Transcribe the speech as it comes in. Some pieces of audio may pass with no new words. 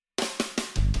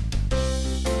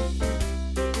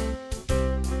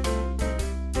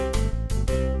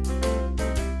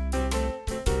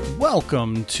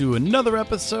Welcome to another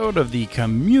episode of the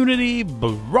Community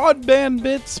Broadband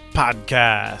Bits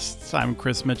podcast. I'm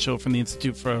Chris Mitchell from the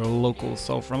Institute for Local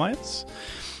Self-Reliance.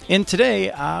 And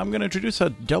today, I'm going to introduce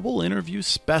a double interview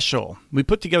special. We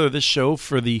put together this show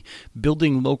for the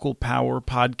Building Local Power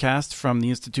podcast from the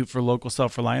Institute for Local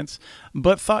Self-Reliance,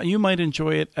 but thought you might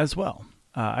enjoy it as well.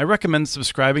 I recommend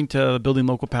subscribing to the Building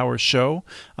Local Power show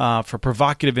for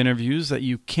provocative interviews that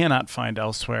you cannot find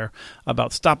elsewhere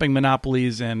about stopping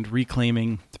monopolies and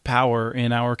reclaiming power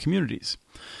in our communities.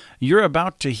 You're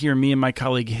about to hear me and my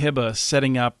colleague Hiba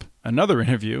setting up another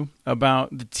interview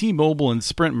about the T-Mobile and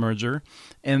Sprint merger,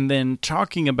 and then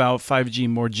talking about 5G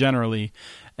more generally,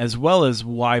 as well as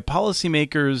why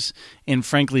policymakers and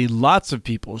frankly lots of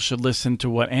people should listen to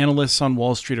what analysts on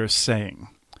Wall Street are saying.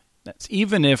 That's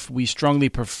even if we strongly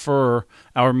prefer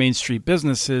our Main Street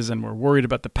businesses and we're worried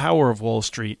about the power of Wall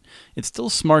Street, it's still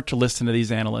smart to listen to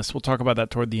these analysts. We'll talk about that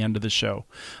toward the end of the show.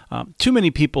 Too many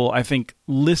people, I think,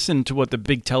 listen to what the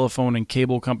big telephone and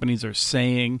cable companies are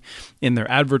saying in their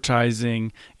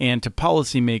advertising and to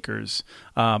policymakers,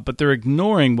 but they're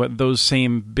ignoring what those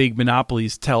same big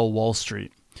monopolies tell Wall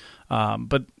Street.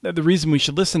 But the reason we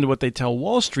should listen to what they tell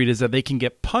Wall Street is that they can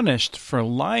get punished for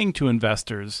lying to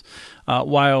investors,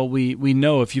 while we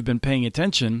know, if you've been paying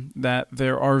attention, that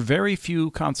there are very few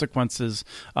consequences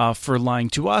for lying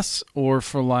to us or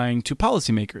for lying to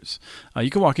policymakers. You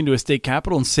can walk into a state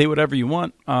capitol and say whatever you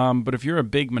want, but if you're a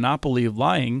big monopoly of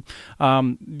lying,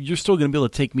 you're still going to be able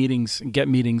to take meetings and get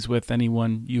meetings with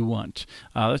anyone you want.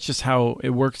 That's just how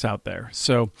it works out there.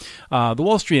 So the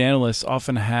Wall Street analysts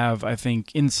often have, I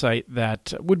think, insight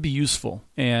that would be useful.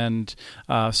 And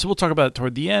so we'll talk about it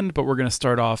toward the end, but we're going to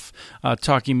start off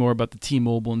talking more about the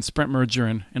T-Mobile and Sprint merger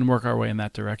and work our way in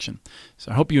that direction.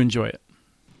 So I hope you enjoy it.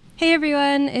 Hey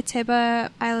everyone, it's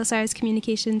Hiba, ILSR's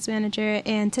Communications Manager,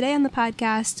 and today on the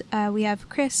podcast we have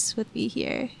Chris with me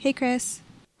here. Hey Chris.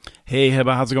 Hey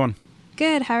Hiba, how's it going?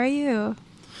 Good, how are you?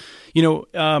 You know,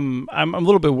 I'm a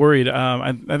little bit worried.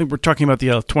 I think we're talking about the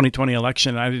 2020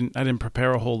 election. I didn't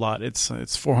prepare a whole lot. It's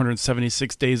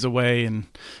 476 days away, and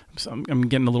so I'm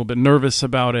getting a little bit nervous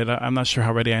about it. I'm not sure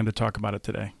how ready I am to talk about it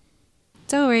today.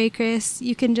 Don't worry, Chris.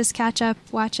 You can just catch up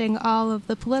watching all of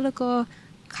the political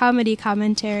comedy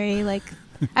commentary. Like,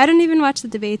 I don't even watch the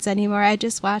debates anymore. I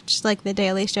just watch like the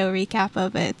Daily Show recap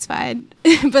of it. It's fine.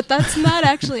 But that's not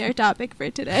actually our topic for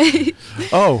today.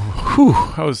 Oh, whew.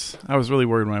 I was really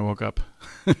worried when I woke up.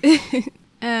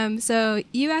 So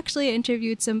you actually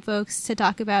interviewed some folks to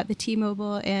talk about the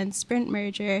T-Mobile and Sprint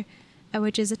merger,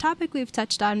 which is a topic we've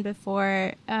touched on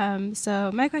before.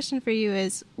 So my question for you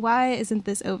is, why isn't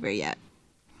this over yet?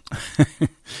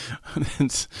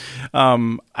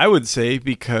 I would say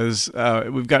because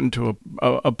we've gotten to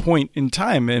a point in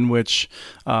time in which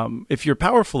if you're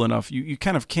powerful enough, you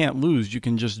kind of can't lose. You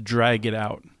can just drag it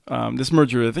out. This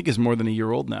merger, I think, is more than a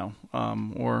year old now,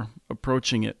 or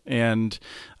approaching it. And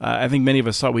I think many of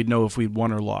us thought we'd know if we'd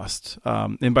won or lost.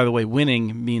 And by the way,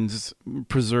 winning means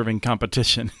preserving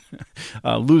competition.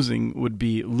 Losing would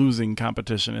be losing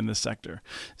competition in this sector.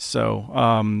 So,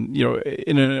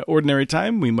 in an ordinary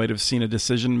time, we might have seen a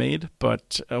decision made,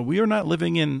 but we are not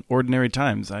living in ordinary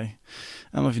times. I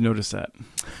don't know if you noticed that.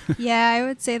 Yeah, I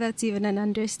would say that's even an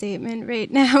understatement right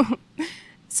now.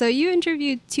 So you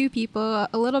interviewed two people.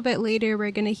 A little bit later,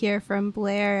 we're going to hear from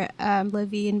Blair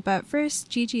Levine. But first,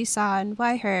 Gigi San.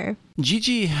 Why her?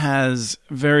 Gigi has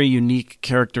very unique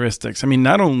characteristics. I mean,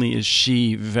 not only is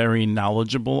she very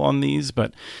knowledgeable on these,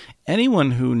 but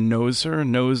anyone who knows her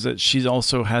knows that she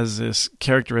also has this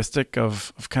characteristic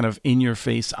of kind of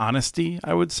in-your-face honesty,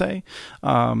 I would say,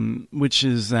 which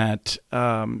is that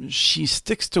she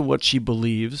sticks to what she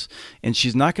believes, and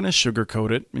she's not going to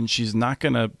sugarcoat it, and she's not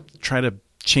going to try to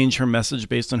change her message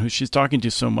based on who she's talking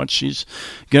to so much. She's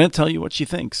going to tell you what she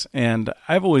thinks. And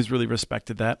I've always really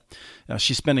respected that.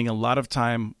 She's spending a lot of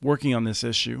time working on this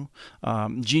issue.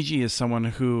 Gigi is someone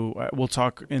who we'll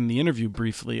talk in the interview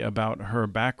briefly about her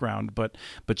background, but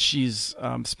she's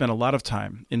spent a lot of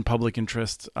time in public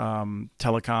interest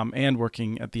telecom and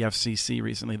working at the FCC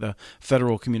recently, the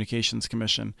Federal Communications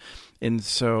Commission. And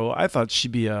so I thought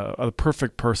she'd be a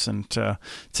perfect person to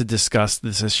discuss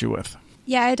this issue with.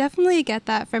 Yeah, I definitely get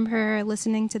that from her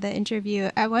listening to the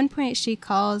interview. At one point, she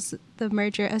calls the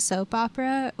merger a soap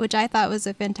opera, which I thought was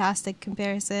a fantastic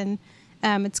comparison.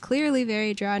 It's clearly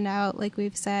very drawn out, like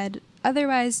we've said.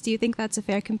 Otherwise, do you think that's a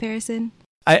fair comparison?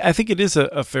 I think it is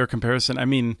a fair comparison. I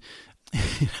mean,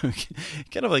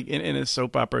 kind of like in a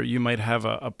soap opera, you might have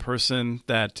a person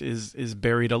that is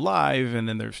buried alive, and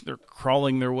then they're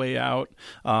crawling their way out.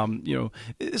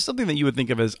 It's something that you would think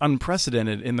of as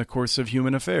unprecedented in the course of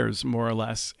human affairs, more or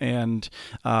less. And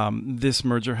this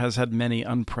merger has had many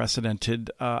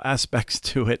unprecedented aspects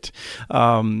to it.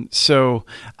 So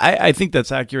I think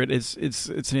that's accurate.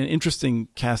 It's an interesting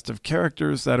cast of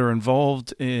characters that are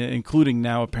involved, including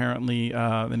now apparently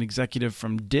an executive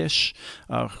from Dish,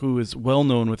 who is well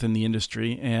known within the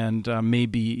industry and may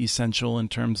be essential in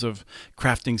terms of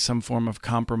crafting some form of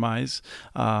compromise.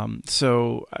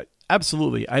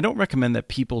 Absolutely. I don't recommend that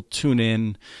people tune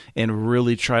in and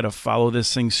really try to follow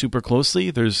this thing super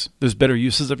closely. There's better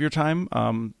uses of your time.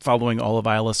 Following all of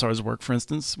ILSR's work, for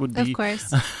instance, would be Of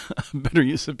course. a better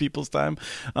use of people's time.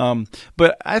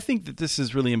 But I think that this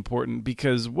is really important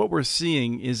because what we're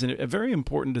seeing is a very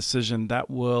important decision that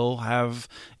will have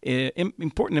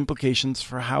important implications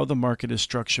for how the market is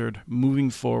structured moving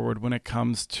forward when it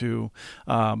comes to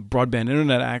broadband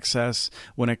internet access,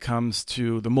 when it comes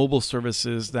to the mobile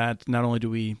services that not only do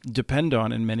we depend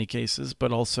on in many cases,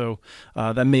 but also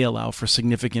that may allow for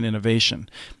significant innovation.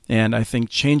 And I think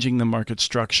changing the market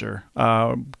structure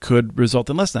could result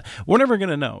in less than that. We're never going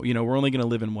to know. We're only going to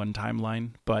live in one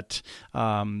timeline, but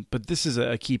this is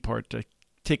a key part to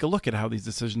take a look at how these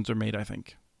decisions are made, I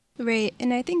think. Right.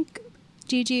 And I think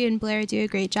Gigi and Blair do a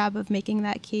great job of making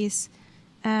that case.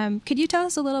 Could you tell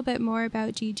us a little bit more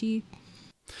about Gigi?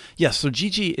 Yes, so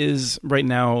Gigi is right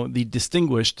now the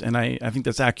distinguished, and I think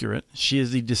that's accurate, she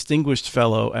is the distinguished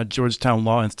fellow at Georgetown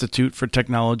Law Institute for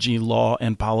Technology, Law,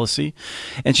 and Policy.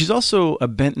 And she's also a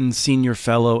Benton Senior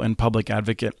Fellow and Public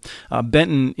Advocate.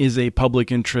 Benton is a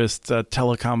public interest,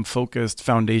 telecom-focused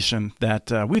foundation that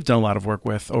we've done a lot of work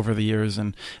with over the years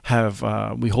and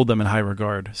we hold them in high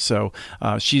regard. So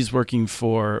she's working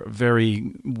for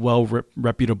very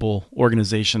reputable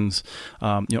organizations,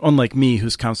 unlike me,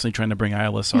 who's constantly trying to bring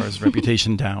ILSR's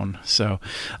reputation down. So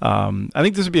I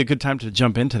think this would be a good time to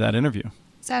jump into that interview.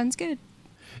 Sounds good.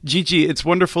 Gigi, it's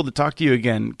wonderful to talk to you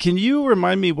again. Can you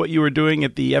remind me what you were doing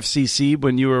at the FCC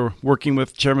when you were working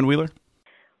with Chairman Wheeler?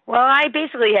 Well, I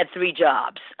basically had three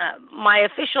jobs. My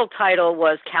official title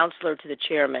was counselor to the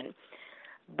chairman,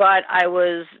 but I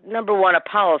was, number one, a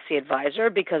policy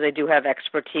advisor because I do have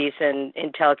expertise in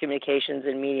telecommunications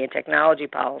and media and technology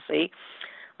policy.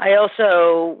 I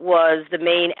also was the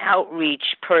main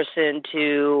outreach person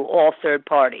to all third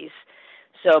parties.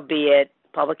 So be it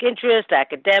public interest,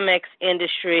 academics,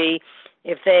 industry.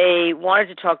 If they wanted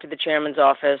to talk to the chairman's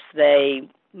office, they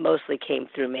mostly came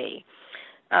through me.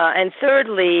 And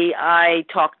thirdly, I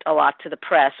talked a lot to the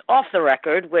press off the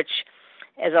record, which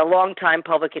as a longtime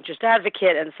public interest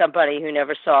advocate and somebody who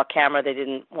never saw a camera they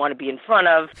didn't want to be in front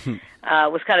of,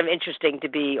 was kind of interesting to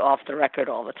be off the record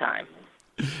all the time.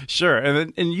 Sure.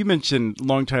 And you mentioned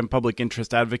longtime public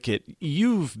interest advocate.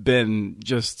 You've been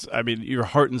your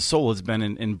heart and soul has been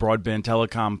in broadband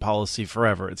telecom policy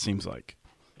forever, it seems like.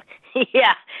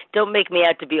 Yeah. Don't make me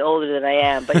out to be older than I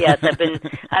am. But yes, I've been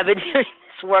doing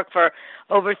this work for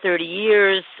over 30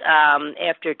 years.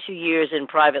 After 2 years in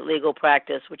private legal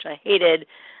practice, which I hated,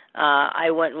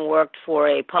 I went and worked for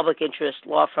a public interest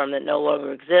law firm that no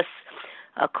longer exists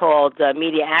called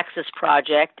Media Access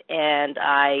Project, and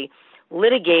I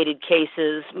litigated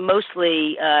cases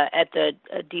mostly at the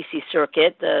D.C.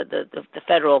 Circuit, the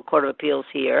Federal Court of Appeals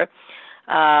here,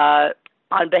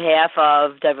 on behalf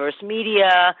of diverse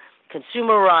media,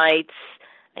 consumer rights.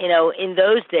 In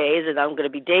those days, and I'm going to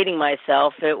be dating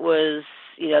myself, it was,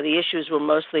 the issues were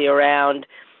mostly around,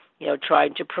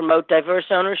 trying to promote diverse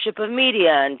ownership of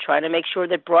media and trying to make sure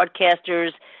that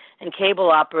broadcasters and cable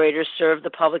operators served the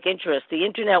public interest. The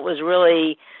Internet was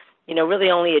really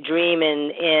only a dream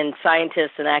in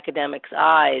scientists and academics'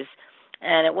 eyes.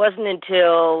 And it wasn't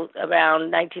until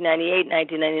around 1998,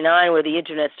 1999 where the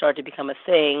Internet started to become a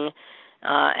thing.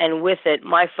 And with it,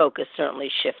 my focus certainly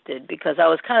shifted because I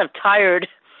was kind of tired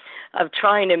of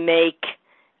trying to make,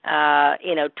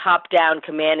 top-down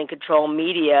command and control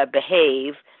media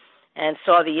behave, and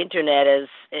saw the Internet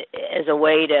as a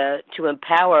way to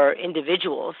empower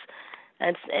individuals.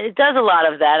 And it does a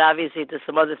lot of that. Obviously, it does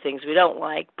some other things we don't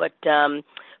like. But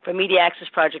for Media Access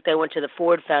Project, I went to the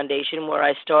Ford Foundation, where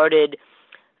I started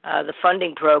the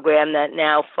funding program that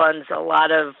now funds a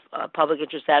lot of public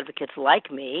interest advocates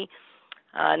like me.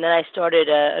 And then I started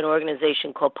an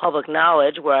organization called Public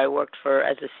Knowledge, where I worked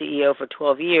as a CEO for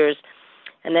 12 years.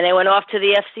 And then I went off to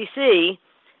the FCC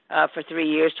for 3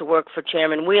 years to work for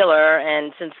Chairman Wheeler.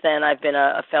 And since then, I've been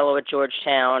a fellow at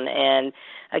Georgetown. And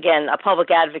again, a public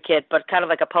advocate, but kind of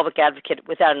like a public advocate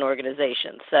without an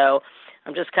organization. So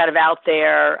I'm just kind of out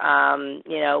there,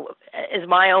 as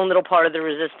my own little part of the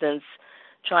resistance,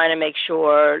 trying to make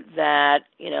sure that,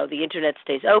 the internet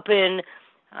stays open,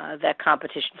 that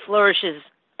competition flourishes,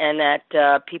 and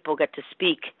that people get to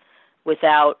speak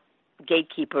without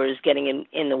gatekeepers getting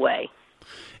in the way.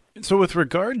 So with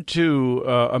regard to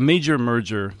a major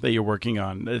merger that you're working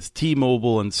on, it's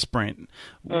T-Mobile and Sprint,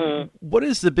 what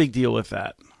is the big deal with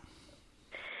that?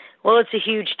 Well, it's a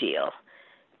huge deal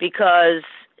because,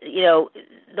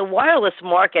 the wireless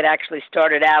market actually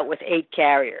started out with 8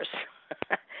 carriers,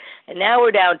 and now we're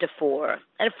down to 4.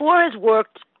 And 4 has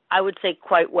worked, I would say,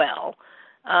 quite well.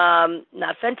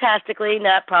 Not fantastically,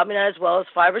 probably not as well as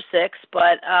 5 or 6,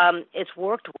 but it's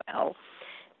worked well.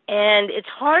 And it's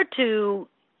hard to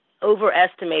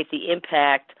overestimate the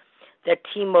impact that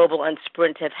T-Mobile and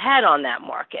Sprint have had on that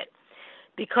market,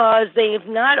 because they've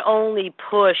not only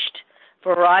pushed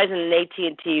Verizon and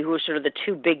AT&T, who are sort of the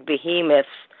 2 big behemoths,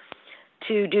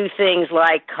 to do things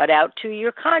like cut out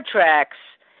 2-year contracts,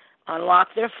 unlock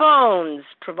their phones,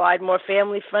 provide more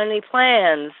family-friendly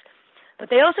plans, but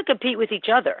they also compete with each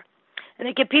other. And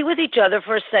they compete with each other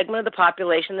for a segment of the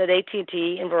population that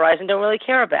AT&T and Verizon don't really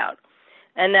care about,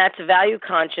 and that's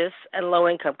value-conscious and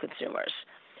low-income consumers.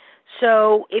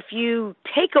 So if you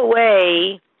take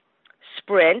away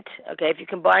Sprint, if you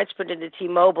combine Sprint into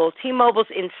T-Mobile's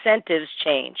incentives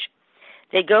change.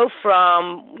 They go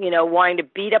from, wanting to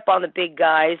beat up on the big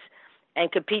guys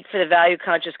and compete for the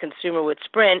value-conscious consumer with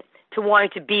Sprint to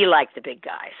wanting to be like the big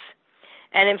guys.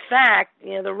 And in fact,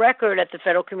 the record at the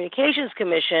Federal Communications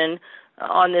Commission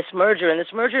on this merger, and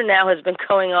this merger now has been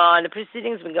going on, the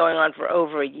proceedings have been going on for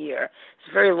over a year. It's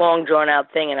a very long,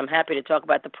 drawn-out thing, and I'm happy to talk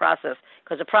about the process,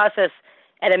 because the process,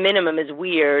 at a minimum, is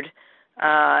weird,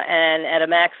 and at a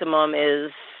maximum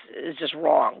is just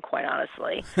wrong, quite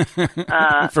honestly.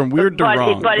 From weird to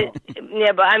wrong.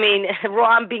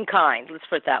 I'm being kind, let's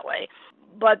put it that way.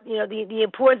 But, the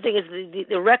important thing is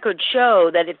the records show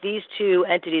that if these 2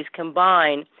 entities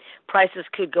combine, prices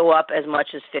could go up as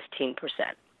much as 15%.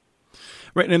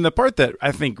 Right, and the part that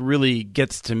I think really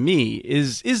gets to me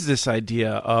is this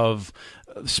idea of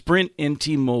Sprint and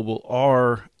T-Mobile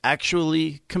are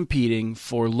actually competing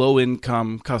for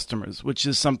low-income customers, which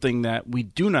is something that we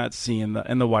do not see in the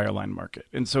wireline market.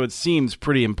 And so it seems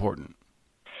pretty important.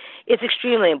 It's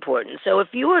extremely important. So if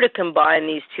you were to combine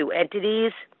these 2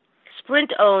 entities,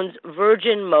 Sprint owns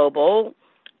Virgin Mobile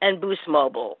and Boost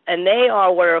Mobile, and they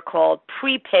are what are called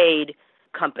prepaid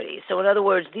companies. So in other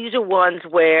words, these are ones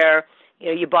where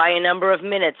you buy a number of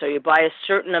minutes, or you buy a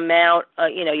certain amount,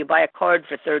 you buy a card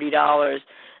for $30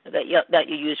 that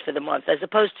you use for the month, as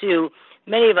opposed to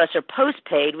many of us are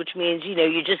postpaid, which means,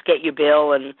 you just get your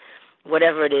bill and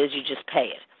whatever it is, you just pay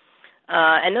it.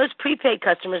 And those prepaid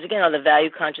customers, again, are the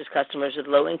value-conscious customers with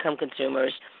low-income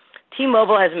consumers.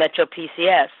 T-Mobile has Metro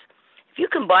PCS. If you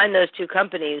combine those 2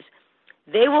 companies,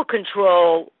 they will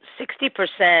control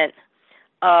 60%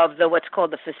 of what's called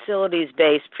the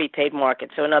facilities-based prepaid market.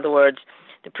 So in other words,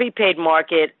 the prepaid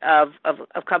market of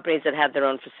companies that have their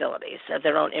own facilities, have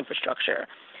their own infrastructure.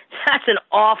 That's an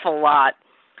awful lot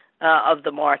of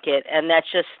the market, and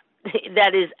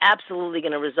that is absolutely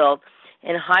going to result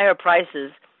in higher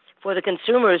prices for the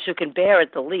consumers who can bear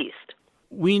it the least.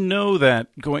 We know that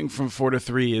going from 4 to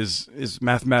 3 is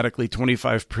mathematically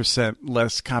 25%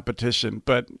 less competition,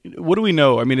 but what do we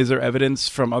know? I mean, is there evidence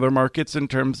from other markets in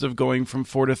terms of going from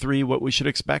 4 to 3, what we should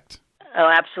expect?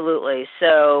 Oh, absolutely.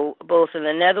 So both in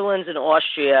the Netherlands and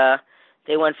Austria,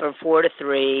 they went from 4 to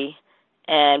 3,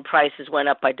 and prices went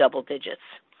up by double digits.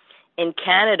 In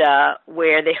Canada,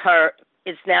 where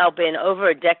it's now been over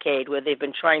a decade where they've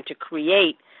been trying to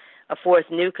create a 4th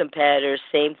new competitor,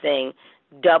 same thing,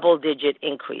 double-digit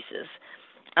increases.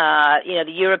 The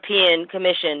European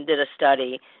Commission did a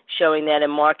study showing that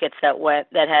in markets that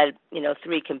had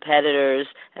 3 competitors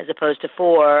as opposed to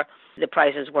 4, the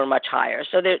prices were much higher.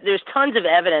 So there's tons of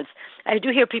evidence. I do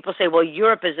hear people say, well,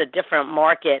 Europe is a different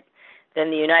market than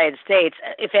the United States.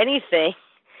 If anything,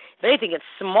 it's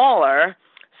smaller,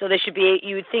 so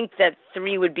you would think that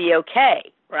 3 would be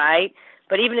okay, right?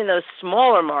 But even in those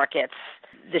smaller markets,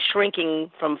 the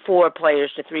shrinking from 4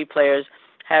 players to 3 players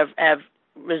have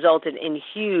resulted in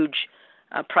huge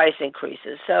price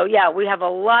increases. So, we have a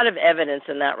lot of evidence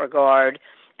in that regard.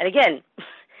 And again,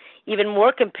 even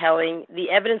more compelling, the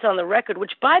evidence on the record,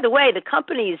 which, by the way,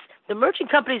 the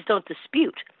merchant companies don't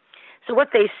dispute. So what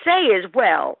they say is,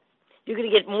 well, you're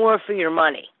going to get more for your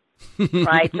money,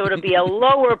 right? So it'll be a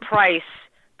lower price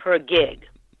per gig.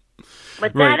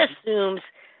 But right. that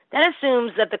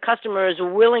assumes that the customer is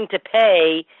willing to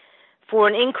pay for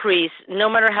an increase, no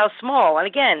matter how small. And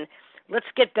again, let's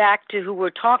get back to who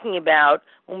we're talking about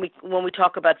when we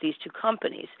talk about these two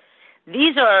companies.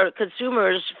 These are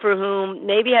consumers for whom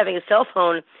maybe having a cell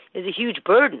phone is a huge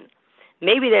burden.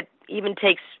 Maybe that even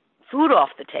takes food off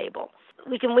the table.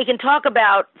 We can talk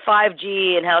about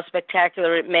 5G and how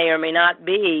spectacular it may or may not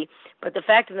be, but the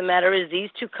fact of the matter is these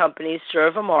two companies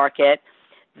serve a market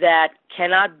that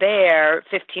cannot bear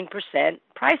 15%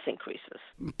 price increases.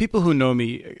 People who know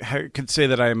me could say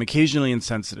that I am occasionally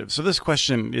insensitive. So this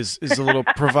question is a little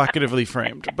provocatively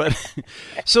framed. But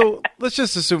so let's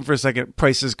just assume for a second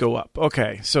prices go up.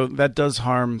 Okay, so that does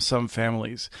harm some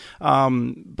families.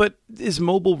 But is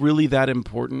mobile really that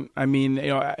important? I mean,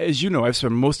 as you know, I've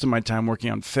spent most of my time working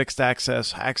on fixed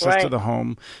access right. to the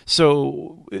home.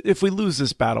 So if we lose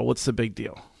this battle, what's the big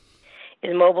deal?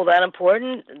 Is mobile that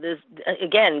important?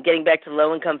 Again, getting back to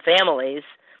low-income families,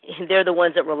 they're the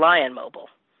ones that rely on mobile.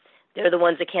 They're the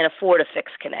ones that can't afford a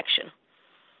fixed connection.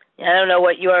 I don't know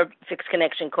what your fixed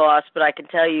connection costs, but I can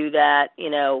tell you that,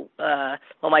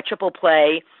 my triple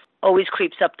play always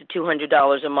creeps up to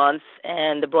 $200 a month,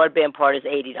 and the broadband part is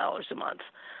 $80 a month.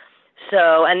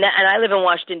 So, and I live in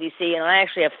Washington, D.C., and I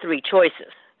actually have three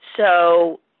choices.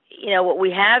 So, what we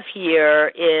have here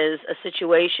is a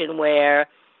situation where,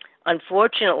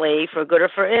 unfortunately, for good or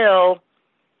for ill,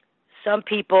 some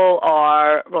people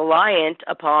are reliant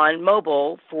upon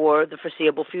mobile for the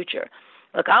foreseeable future.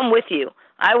 Look, I'm with you.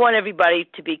 I want everybody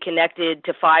to be connected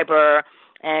to fiber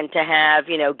and to have,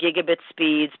 gigabit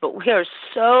speeds, but we are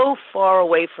so far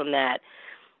away from that.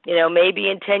 Maybe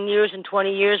in 10 years and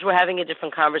 20 years, we're having a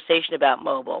different conversation about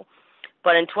mobile.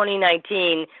 But in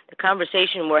 2019, the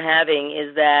conversation we're having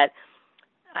is that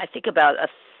I think about a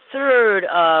third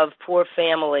of poor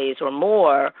families or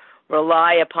more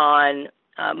rely upon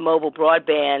mobile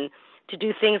broadband to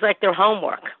do things like their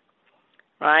homework,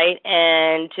 right,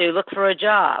 and to look for a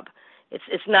job.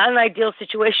 It's not an ideal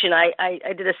situation. I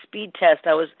did a speed test.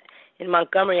 I was in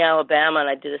Montgomery, Alabama, and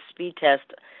I did a speed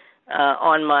test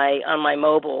on my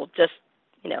mobile just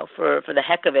for the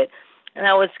heck of it, and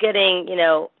I was getting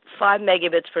 5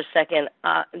 megabits per second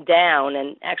down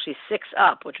and actually 6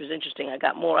 up, which was interesting. I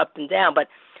got more up than down, but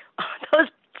those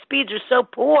speeds are so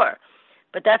poor.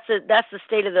 But that's the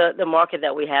state of the market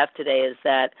that we have today, is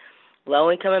that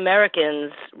low-income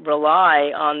Americans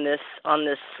rely on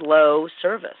this slow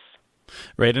service.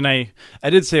 Right. And I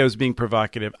did say I was being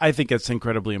provocative. I think it's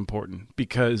incredibly important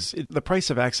because the price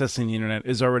of accessing the internet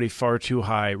is already far too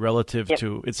high relative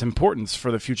to its importance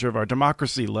for the future of our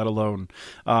democracy, let alone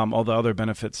all the other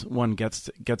benefits one gets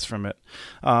from it.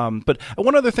 But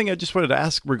one other thing I just wanted to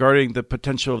ask regarding the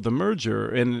potential of the merger,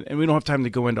 and we don't have time to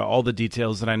go into all the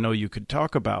details that I know you could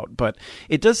talk about, but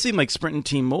it does seem like Sprint and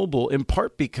T-Mobile, in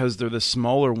part because they're the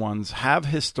smaller ones, have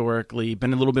historically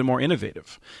been a little bit more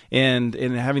innovative. And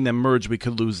in having them merge, we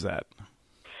could lose that.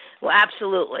 Well,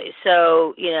 absolutely.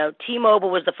 So,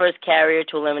 T-Mobile was the first carrier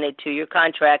to eliminate 2-year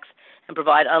contracts and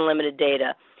provide unlimited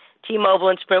data. T-Mobile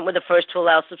and Sprint were the first to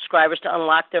allow subscribers to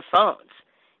unlock their phones.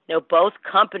 Both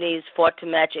companies fought to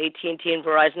match AT&T and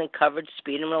Verizon in coverage,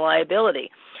 speed, and reliability.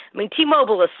 I mean,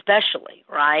 T-Mobile especially,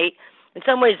 right? In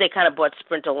some ways, they kind of brought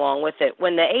Sprint along with it.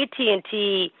 When the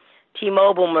AT&T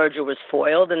T-Mobile merger was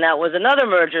foiled, and that was another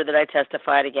merger that I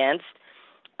testified against,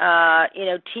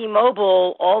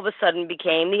 T-Mobile all of a sudden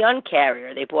became the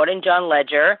uncarrier. They brought in John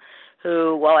Ledger,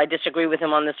 who, while I disagree with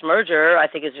him on this merger, I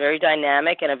think is very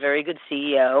dynamic and a very good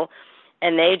CEO.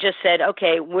 And they just said,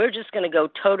 okay, we're just going to go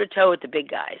toe-to-toe with the big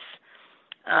guys.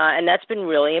 And that's been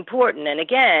really important. And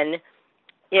again,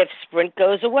 if Sprint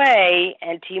goes away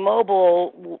and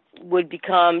T-Mobile would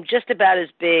become just about as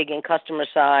big in customer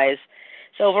size.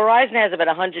 So Verizon has about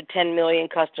 110 million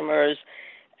customers,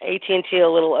 AT&T a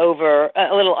little under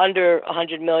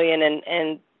 100 million,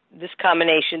 and this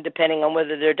combination, depending on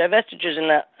whether they're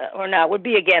divestitures or not, would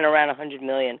be again around 100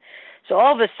 million. So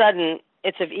all of a sudden,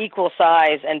 it's of equal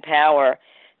size and power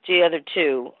to the other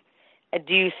two.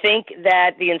 Do you think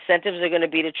that the incentives are going to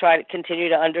be to try to continue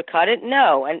to undercut it?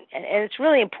 No, and it's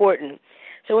really important.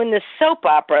 So in this soap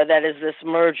opera that is this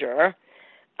merger,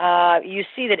 you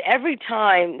see that every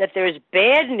time that there's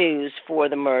bad news for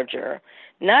the merger,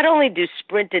 not only do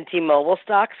Sprint and T-Mobile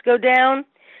stocks go down,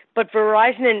 but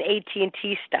Verizon and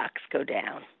AT&T stocks go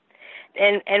down.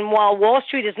 And while Wall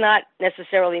Street is not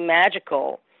necessarily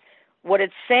magical, what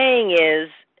it's saying is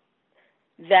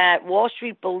that Wall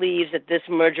Street believes that this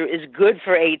merger is good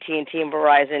for AT&T and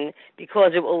Verizon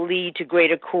because it will lead to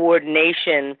greater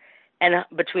coordination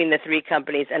between the three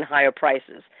companies and higher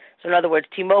prices. So in other words,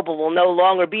 T-Mobile will no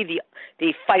longer be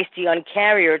the feisty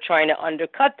uncarrier trying to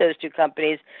undercut those two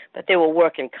companies, but they will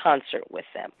work in concert with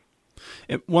them.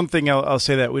 And one thing I'll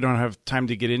say that we don't have time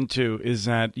to get into is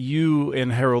that you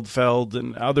and Harold Feld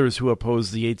and others who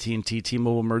opposed the AT&T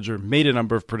T-Mobile merger made a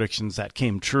number of predictions that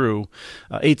came true.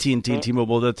 AT&T and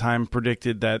T-Mobile at the time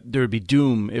predicted that there would be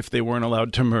doom if they weren't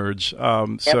allowed to merge.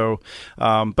 But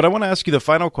I want to ask you the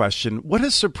final question. What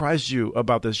has surprised you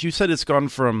about this? You said it's gone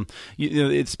from,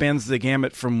 it spans the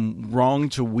gamut from wrong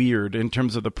to weird in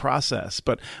terms of the process.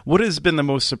 But what has been the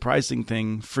most surprising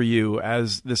thing for you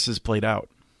as this has played out?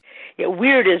 Yeah,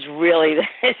 weird is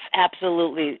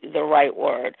absolutely the right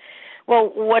word.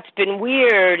 Well, what's been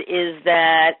weird is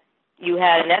that you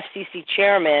had an FCC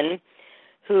chairman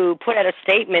who put out a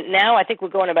statement now, I think we're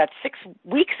going about 6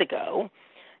 weeks ago,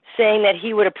 saying that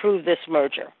he would approve this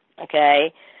merger,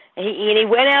 okay? And he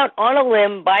went out on a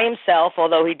limb by himself,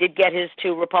 although he did get his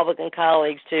two Republican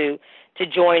colleagues to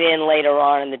join in later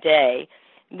on in the day.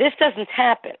 This doesn't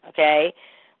happen, okay?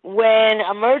 When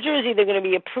a merger is either going to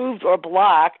be approved or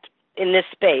blocked, in this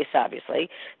space, obviously,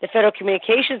 the Federal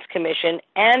Communications Commission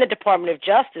and the Department of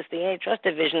Justice, the Antitrust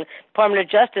Division, Department of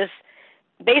Justice,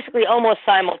 basically almost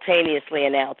simultaneously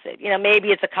announce it. Maybe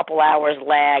it's a couple hours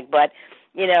lag, but,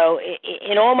 in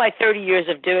all my 30 years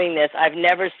of doing this, I've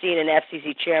never seen an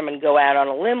FCC chairman go out on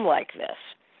a limb like this.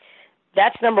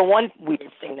 That's number one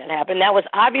weird thing that happened. That was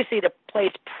obviously to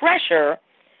place pressure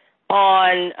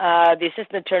on the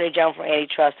Assistant Attorney General for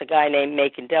Antitrust, a guy named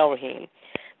Macon Delrahim.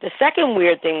 The second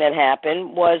weird thing that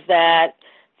happened was that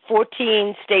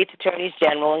 14 states' attorneys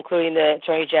general, including the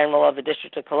Attorney General of the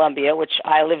District of Columbia, which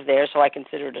I live there, so I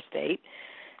consider it a state,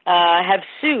 have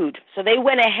sued. So they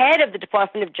went ahead of the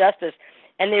Department of Justice,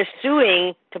 and they're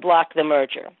suing to block the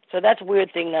merger. So that's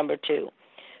weird thing number two.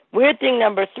 Weird thing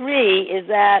number three is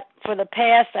that for the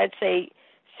past, I'd say,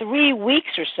 3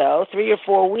 weeks or so, 3 or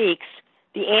 4 weeks,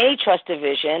 the Antitrust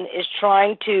Division is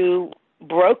trying to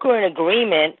broker an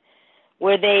agreement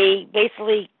where they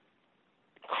basically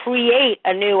create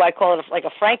a new, I call it like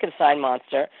a Frankenstein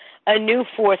monster, a new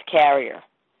fourth carrier,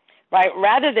 right?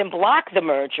 Rather than block the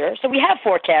merger, so we have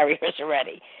 4 carriers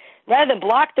already. Rather than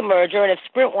block the merger, and if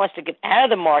Sprint wants to get out of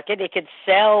the market, it could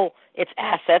sell its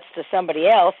assets to somebody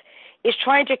else, is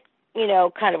trying to,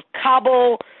 kind of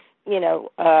cobble,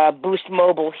 Boost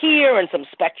Mobile here and some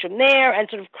Spectrum there and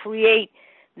sort of create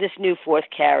this new fourth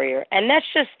carrier. And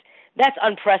that's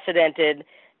unprecedented,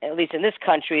 at least in this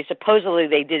country. Supposedly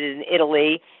they did it in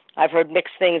Italy. I've heard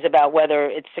mixed things about whether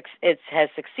it has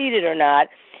succeeded or not.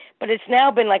 But it's now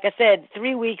been, like I said,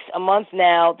 3 weeks, a month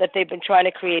now that they've been trying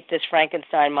to create this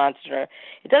Frankenstein monster.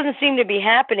 It doesn't seem to be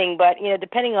happening, but,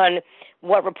 depending on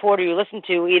what reporter you listen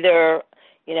to, either,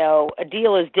 a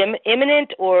deal is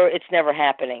imminent or it's never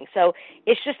happening. So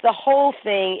it's just the whole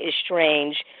thing is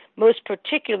strange, most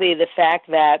particularly the fact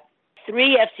that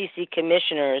 3 FCC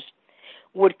commissioners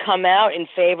would come out in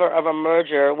favor of a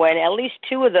merger when at least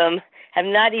 2 of them have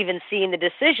not even seen the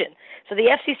decision. So the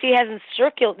FCC hasn't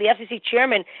the FCC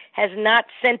chairman has not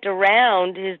sent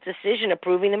around his decision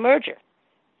approving the merger.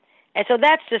 And so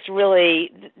that's just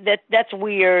really, that's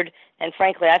weird, and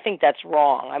frankly, I think that's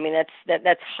wrong. I mean,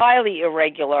 that's highly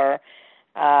irregular,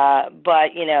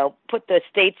 but, put the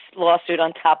state's lawsuit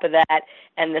on top of that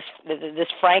and this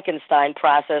Frankenstein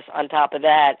process on top of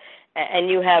that, and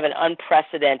you have an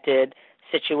unprecedented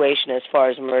situation as far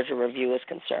as merger review is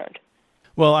concerned.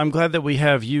 Well, I'm glad that we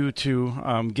have you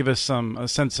to give us a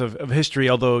sense of history,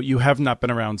 although you have not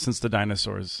been around since the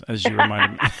dinosaurs, as you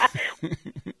reminded me.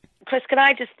 Chris, can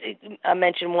I just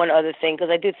mention one other thing, because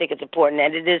I do think it's important,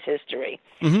 and it is history.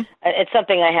 Mm-hmm. It's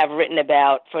something I have written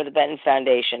about for the Benton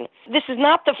Foundation. This is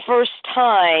not the first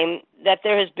time that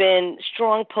there has been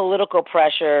strong political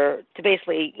pressure to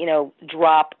basically,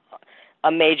 drop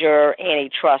a major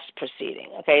antitrust proceeding.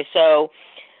 Okay, so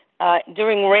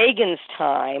during Reagan's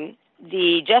time,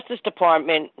 the Justice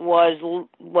Department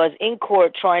was in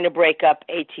court trying to break up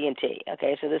AT&T.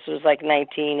 Okay, so this was like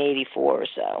 1984 or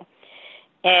so.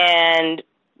 And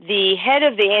the head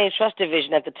of the Antitrust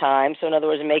Division at the time, so in other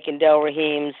words, Macon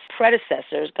Delrahim's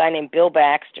predecessor, a guy named Bill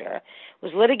Baxter,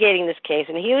 was litigating this case,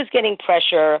 and he was getting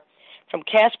pressure from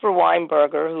Caspar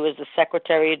Weinberger, who was the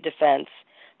Secretary of Defense,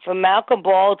 from Malcolm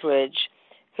Baldrige,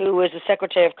 who was the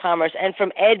Secretary of Commerce, and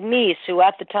from Ed Meese, who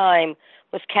at the time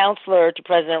was counselor to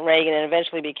President Reagan and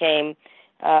eventually became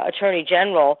Attorney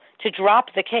General, to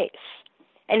drop the case.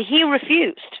 And he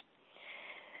refused.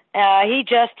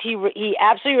 He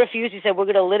absolutely refused. He said, we're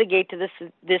going to litigate to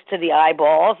this to the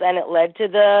eyeballs, and it led to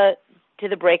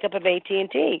the breakup of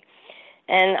AT&T.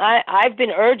 And I've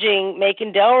been urging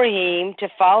Macon Delrahim to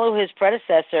follow his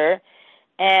predecessor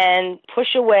and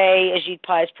push away Ajit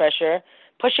Pai's pressure,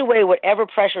 push away whatever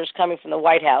pressure is coming from the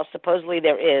White House. Supposedly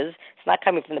there is. It's not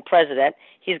coming from the president.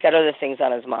 He's got other things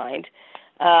on his mind.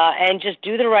 and just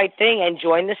do the right thing and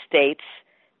join the states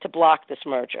to block this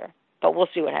merger. But we'll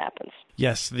see what happens.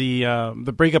 Yes,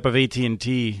 the breakup of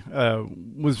AT&T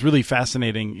was really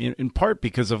fascinating, in part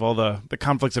because of all the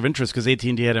conflicts of interest, because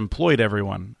AT&T had employed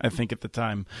everyone, I think, at the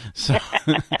time. So,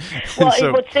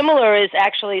 well, what's similar is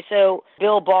actually, so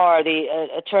Bill Barr, the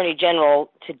Attorney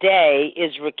General today,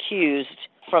 is recused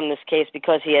from this case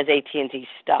because he has AT&T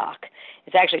stock.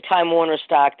 It's actually Time Warner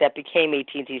stock that became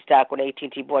AT&T stock when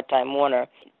AT&T bought Time Warner.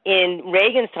 In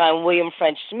Reagan's time, William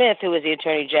French Smith, who was the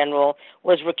Attorney General,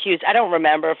 was recused. I don't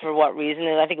remember for what reason,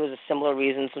 and I think it was a similar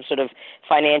reason, some sort of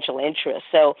financial interest.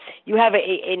 So you have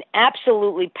an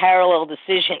absolutely parallel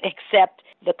decision, except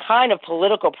the kind of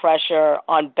political pressure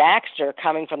on Baxter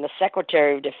coming from the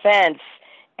Secretary of Defense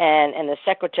and the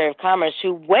Secretary of Commerce,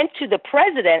 who went to the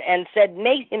president and said,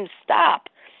 make him stop.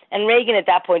 And Reagan at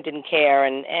that point didn't care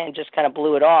and just kind of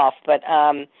blew it off. But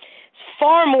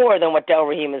far more than what Del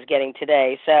Rahim is getting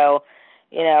today. So,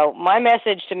 my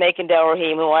message to Macon Del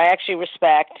Rahim, who I actually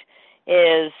respect,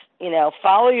 is,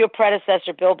 follow your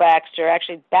predecessor, Bill Baxter.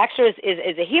 Actually, Baxter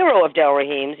is a hero of Del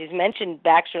Rahim's. He's mentioned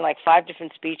Baxter in like 5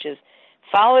 different speeches.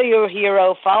 Follow your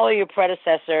hero, follow your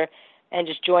predecessor, and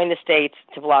just join the states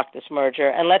to block this merger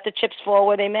and let the chips fall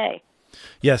where they may.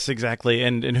 Yes, exactly.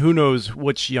 And who knows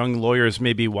which young lawyers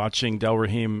may be watching Del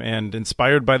Rahim and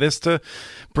inspired by this to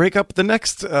break up the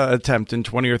next attempt in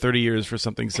 20 or 30 years for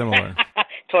something similar.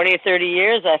 20 or 30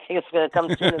 years? I think it's going to come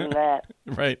sooner than that.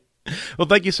 Right. Well,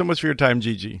 thank you so much for your time,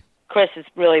 Gigi. Chris, it's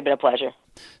really been a pleasure.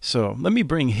 So let me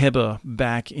bring Hiba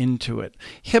back into it.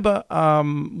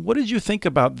 Hiba, what did you think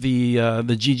about the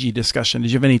Gigi discussion?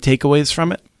 Did you have any takeaways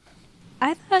from it?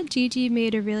 I thought Gigi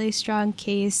made a really strong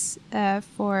case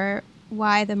for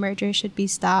why the merger should be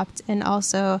stopped, and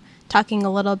also talking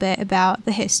a little bit about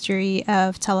the history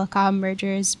of telecom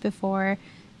mergers before.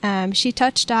 She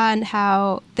touched on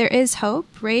how there is hope,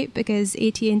 right? Because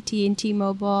AT&T and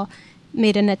T-Mobile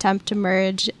made an attempt to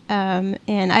merge, and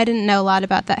I didn't know a lot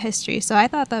about that history, so I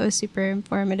thought that was super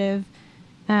informative.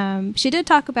 She did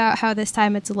talk about how this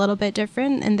time it's a little bit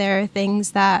different, and there are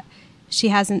things that she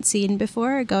hasn't seen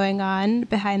before going on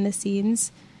behind the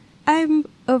scenes. I'm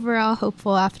overall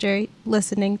hopeful after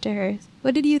listening to her.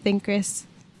 What did you think, Chris?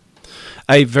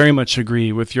 I very much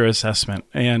agree with your assessment.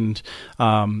 And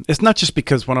it's not just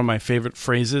because one of my favorite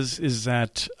phrases is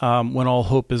that when all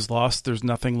hope is lost, there's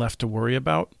nothing left to worry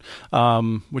about,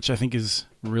 which I think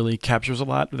really captures a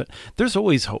lot. There's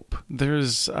always hope.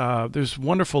 There's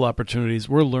wonderful opportunities.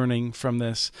 We're learning from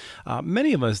this.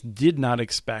 Many of us did not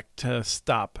expect to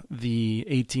stop the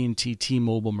AT&T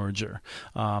T-Mobile merger.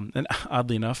 And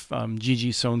oddly enough,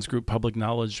 Gigi Sohn's group Public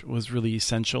Knowledge was really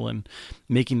essential in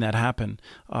making that happen.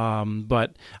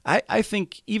 But I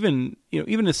think even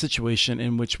a situation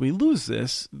in which we lose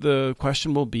this, the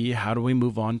question will be, how do we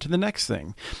move on to the next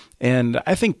thing? And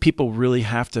I think people really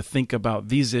have to think about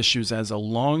these issues as a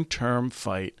long-term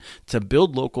fight to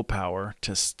build local power,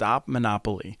 to stop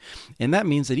monopoly. And that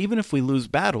means that even if we lose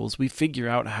battles, we figure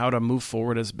out how to move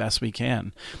forward as best we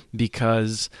can.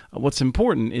 Because what's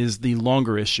important is the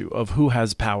longer issue of who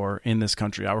has power in this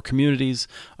country, our communities,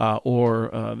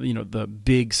 or the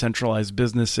big centralized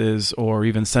businesses, or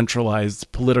even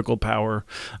centralized political power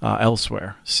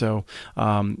elsewhere. So,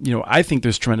 I think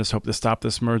there's tremendous hope to stop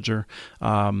this merger.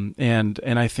 And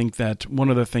I think that one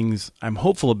of the things I'm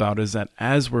hopeful about is that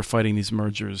as we're fighting these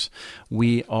mergers,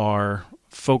 we are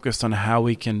focused on how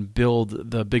we can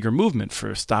build the bigger movement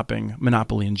for stopping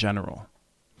monopoly in general.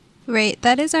 Right.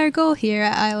 That is our goal here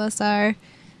at ILSR.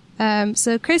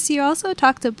 So, Chris, you also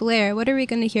talked to Blair. What are we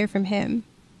going to hear from him?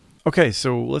 Okay,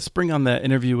 so let's bring on the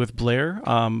interview with Blair.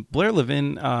 Blair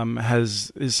Levin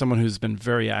is someone who's been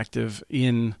very active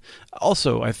in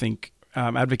also, I think,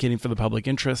 advocating for the public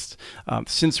interest.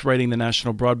 Since writing the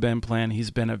National Broadband Plan, he's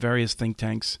been at various think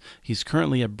tanks. He's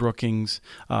currently at Brookings.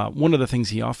 One of the things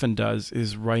he often does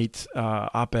is write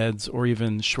op-eds or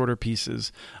even shorter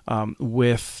pieces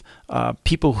with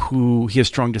people who he has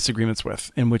strong disagreements with,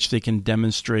 in which they can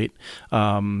demonstrate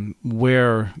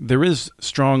where there is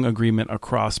strong agreement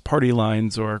across party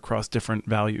lines or across different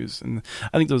values. And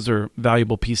I think those are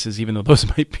valuable pieces, even though those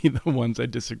might be the ones I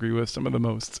disagree with some of the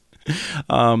most.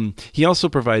 He also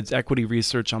provides equity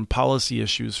research on policy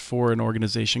issues for an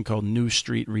organization called New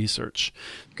Street Research.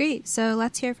 Great. So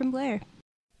let's hear from Blair.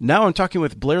 Now I'm talking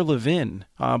with Blair Levin.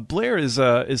 Blair is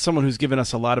someone who's given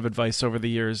us a lot of advice over the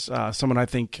years, someone I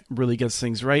think really gets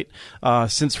things right.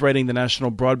 Since writing the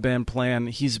National Broadband Plan,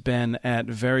 he's been at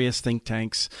various think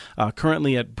tanks,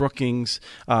 currently at Brookings,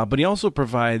 but he also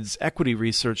provides equity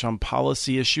research on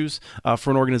policy issues for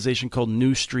an organization called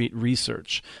New Street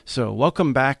Research. So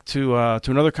welcome back to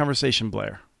another conversation,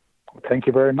 Blair. Thank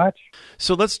you very much.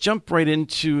 So let's jump right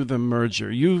into the merger.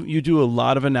 You do a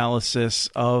lot of analysis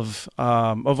of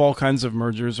all kinds of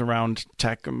mergers around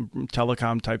tech and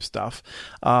telecom type stuff.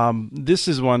 This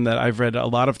is one that I've read a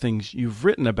lot of things you've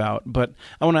written about, but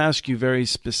I want to ask you very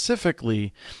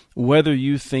specifically whether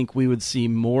you think we would see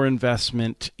more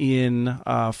investment in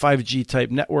 5G type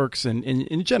networks and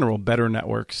in general better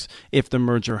networks if the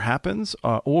merger happens,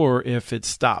 or if it's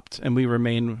stopped and we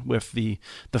remain with the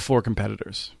four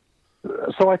competitors.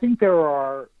 So I think there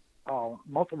are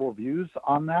multiple views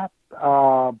on that,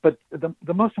 but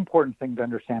the most important thing to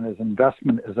understand is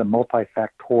investment is a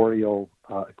multifactorial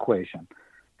equation.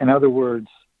 In other words,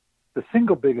 the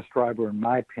single biggest driver, in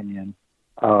my opinion,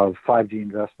 of 5G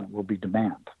investment will be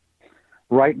demand.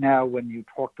 Right now, when you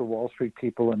talk to Wall Street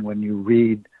people and when you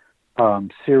read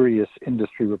serious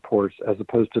industry reports, as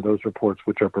opposed to those reports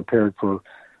which are prepared for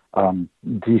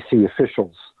DC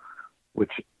officials,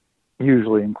 which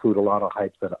usually include a lot of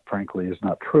hype that, frankly, is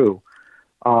not true.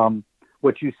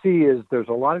 What you see is there's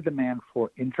a lot of demand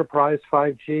for enterprise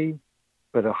 5G,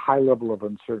 but a high level of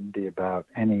uncertainty about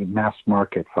any mass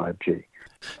market 5G.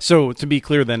 So to be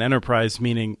clear then, enterprise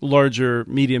meaning larger,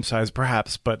 medium-sized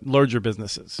perhaps, but larger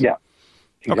businesses. Yeah,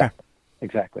 exactly. Okay.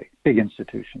 Exactly. Big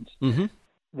institutions. Mm-hmm.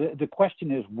 The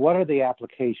question is, what are the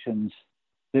applications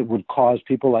that would cause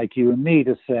people like you and me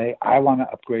to say, I want to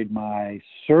upgrade my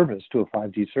service to a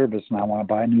 5G service and I want to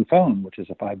buy a new phone, which is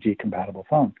a 5G compatible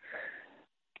phone.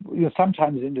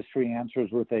 Sometimes industry answers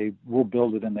with a, we'll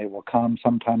build it and they will come.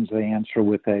 Sometimes they answer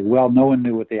with a, well, no one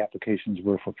knew what the applications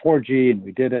were for 4G and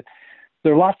we did it.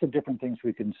 There are lots of different things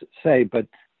we can say, but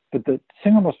the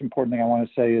single most important thing I want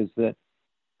to say is that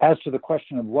as to the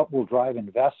question of what will drive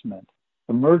investment,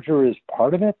 the merger is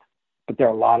part of it, but there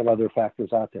are a lot of other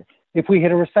factors out there. If we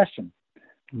hit a recession,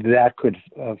 that could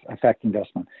affect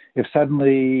investment. If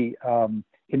suddenly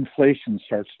inflation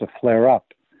starts to flare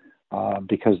up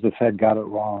because the Fed got it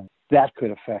wrong, that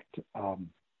could affect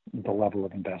the level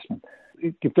of investment.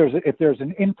 If there's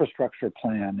an infrastructure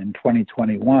plan in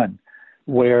 2021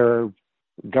 where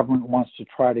government wants to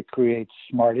try to create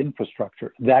smart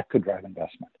infrastructure, that could drive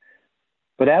investment.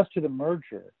 But as to the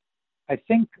merger, I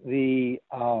think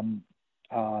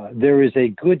there is a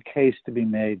good case to be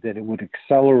made that it would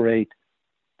accelerate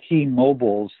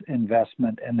T-Mobile's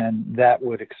investment, and then that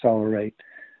would accelerate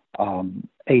AT&T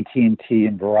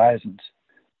and Verizon's.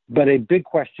 But a big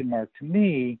question mark to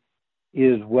me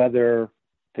is whether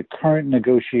the current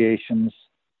negotiations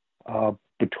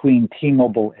between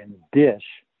T-Mobile and Dish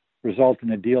result in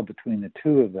a deal between the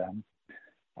two of them,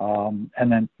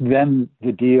 and then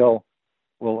the deal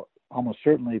will almost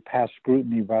certainly pass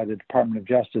scrutiny by the Department of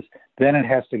Justice. Then it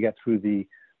has to get through the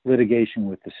litigation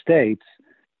with the states.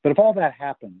 But if all that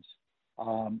happens,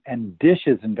 and Dish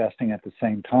is investing at the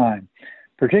same time,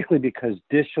 particularly because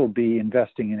Dish will be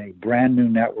investing in a brand new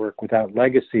network without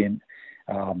legacy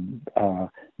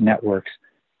networks,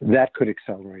 that could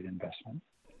accelerate investment.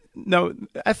 No,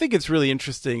 I think it's really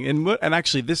interesting. And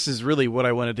actually, this is really what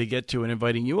I wanted to get to in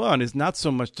inviting you on, is not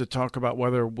so much to talk about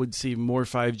whether we'd see more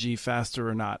 5G faster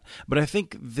or not. But I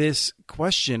think this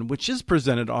question, which is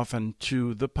presented often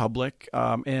to the public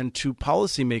and to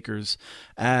policymakers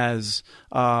as,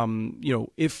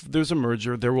 if there's a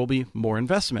merger, there will be more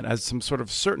investment as some sort of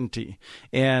certainty.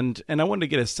 And I wanted to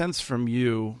get a sense from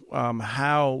you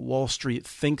how Wall Street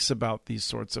thinks about these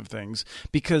sorts of things,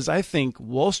 because I think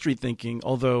Wall Street thinking,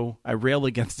 although I rail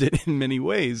against it in many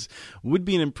ways, would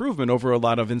be an improvement over a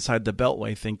lot of inside the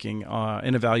Beltway thinking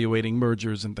in evaluating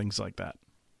mergers and things like that.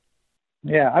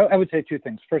 Yeah, I would say two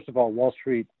things. First of all, Wall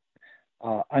Street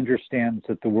understands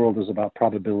that the world is about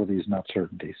probabilities, not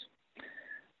certainties.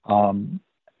 And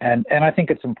I think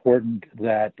it's important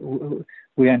that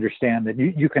we understand that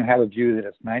you can have a view that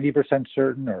it's 90%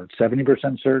 certain or it's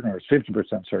 70% certain or it's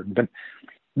 50% certain, but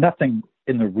nothing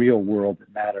in the real world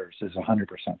that matters is 100%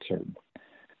 certain.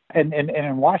 And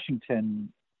in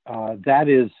Washington, that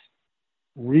is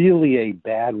really a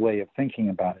bad way of thinking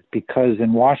about it, because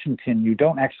in Washington, you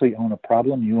don't actually own a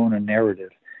problem, you own a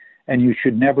narrative. And you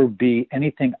should never be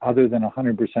anything other than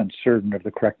 100% certain of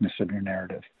the correctness of your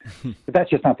narrative. But that's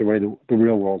just not the way the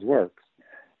real world works.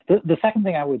 The second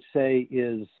thing I would say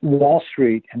is Wall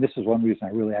Street, and this is one reason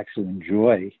I really actually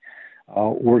enjoy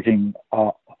working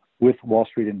with Wall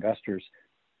Street investors,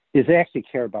 is they actually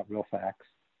care about real facts.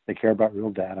 They care about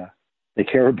real data. They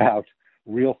care about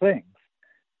real things.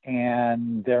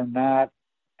 And they're not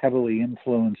heavily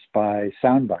influenced by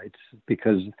sound bites,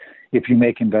 because if you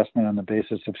make investment on the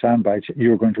basis of sound bites,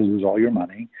 you're going to lose all your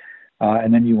money,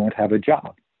 and then you won't have a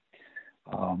job.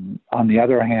 On the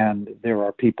other hand, there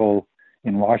are people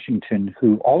in Washington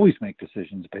who always make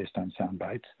decisions based on sound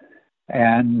bites,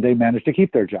 and they manage to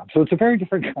keep their job. So it's a very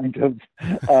different kind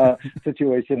of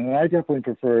situation. And I definitely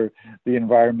prefer the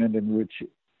environment in which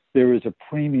there is a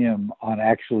premium on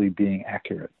actually being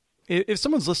accurate. If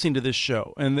someone's listening to this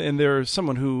show and they're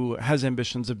someone who has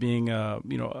ambitions of being,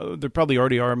 they probably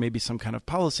already are maybe some kind of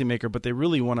policymaker, but they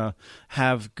really want to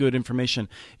have good information,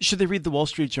 should they read the Wall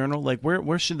Street Journal? Like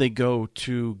where should they go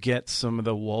to get some of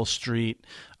the Wall Street,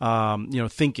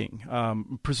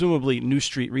 thinking? Presumably New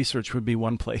Street Research would be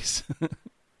one place.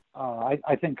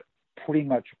 I think pretty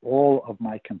much all of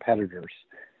my competitors,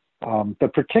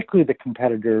 but particularly the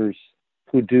competitors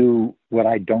who do what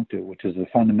I don't do, which is the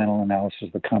fundamental analysis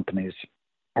of the companies,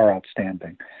 are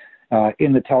outstanding.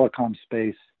 In the telecom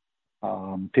space,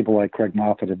 people like Craig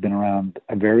Moffett have been around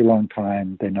a very long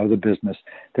time. They know the business.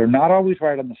 They're not always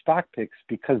right on the stock picks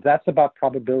because that's about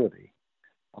probability.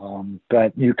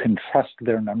 But you can trust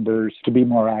their numbers to be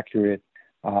more accurate,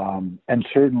 and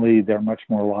certainly they're much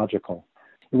more logical.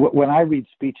 When I read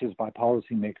speeches by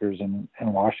policymakers in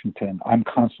Washington, I'm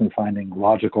constantly finding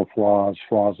logical flaws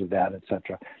of that, et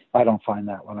cetera. I don't find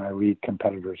that when I read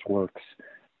competitors' works,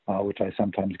 which I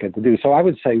sometimes get to do. So I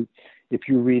would say if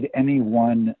you read any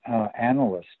one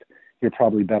analyst, you're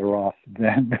probably better off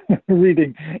than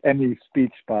reading any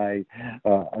speech by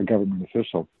a government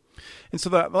official. And so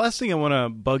the last thing I want to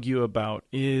bug you about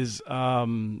is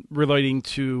relating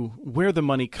to where the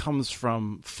money comes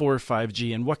from for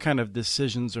 5G and what kind of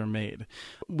decisions are made.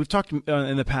 We've talked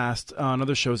in the past on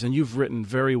other shows, and you've written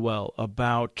very well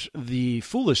about the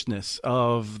foolishness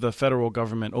of the federal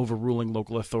government overruling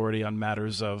local authority on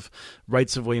matters of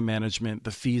rights-of-way management,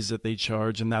 the fees that they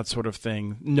charge, and that sort of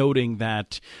thing, noting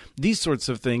that these sorts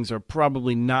of things are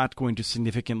probably not going to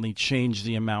significantly change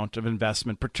the amount of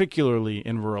investment, particularly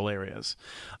in rural areas,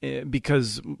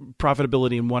 because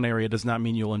profitability in one area does not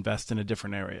mean you'll invest in a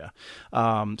different area.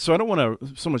 So I don't want to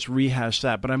so much rehash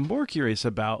that, but I'm more curious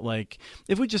about, like,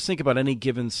 if we just think about any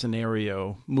given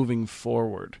scenario moving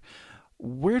forward,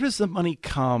 where does the money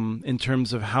come in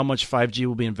terms of how much 5G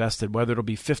will be invested, whether it'll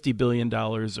be $50 billion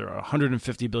or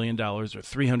 $150 billion or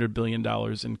 $300 billion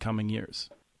in coming years?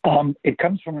 It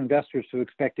comes from investors who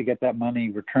expect to get that money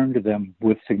returned to them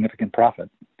with significant profit.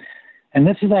 And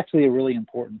this is actually a really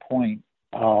important point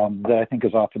that I think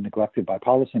is often neglected by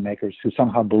policymakers who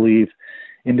somehow believe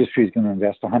industry is going to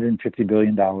invest $150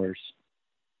 billion,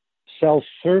 sell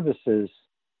services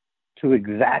to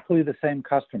exactly the same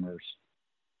customers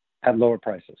at lower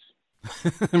prices.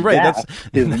 Right. That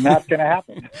is not going to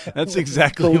happen. That's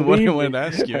exactly what I wanted to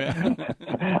ask you.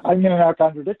 I'm going to now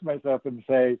contradict myself and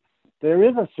say there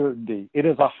is a certainty. It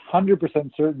is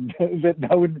 100% certain that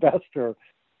no investor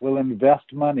will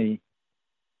invest money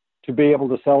to be able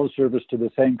to sell a service to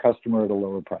the same customer at a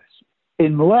lower price.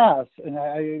 Unless, and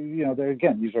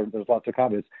there's lots of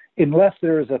caveats, unless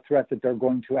there is a threat that they're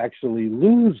going to actually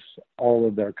lose all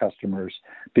of their customers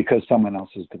because someone else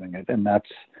is doing it. And that's,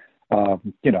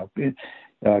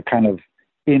 kind of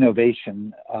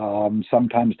innovation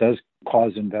sometimes does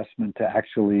cause investment to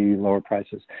actually lower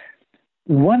prices.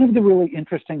 One of the really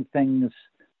interesting things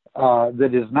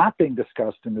that is not being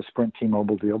discussed in the Sprint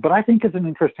T-Mobile deal, but I think is an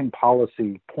interesting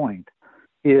policy point,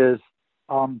 is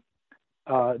one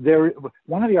of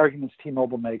the arguments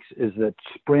T-Mobile makes is that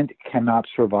Sprint cannot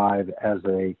survive as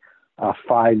a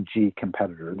 5G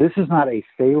competitor. This is not a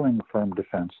failing firm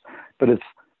defense, but it's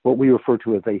what we refer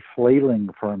to as a flailing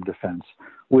firm defense,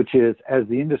 which is as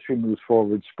the industry moves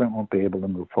forward, Sprint won't be able to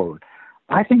move forward.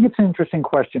 I think it's an interesting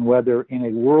question whether in a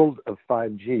world of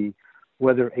 5G,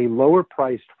 whether a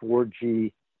lower-priced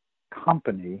 4G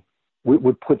company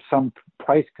would put some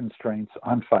price constraints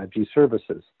on 5G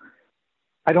services.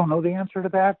 I don't know the answer to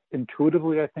that.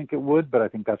 Intuitively, I think it would, but I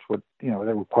think that's what, that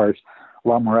requires a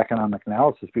lot more economic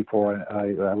analysis before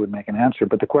I would make an answer.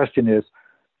 But the question is,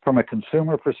 from a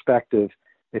consumer perspective,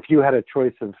 if you had a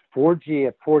choice of 4G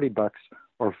at $40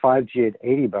 or 5G at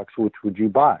 $80, which would you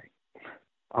buy?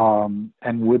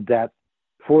 And would that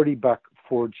 $40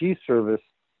 4G service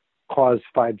cause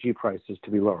 5G prices to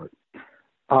be lowered?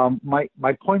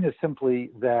 My point is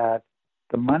simply that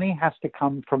the money has to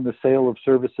come from the sale of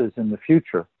services in the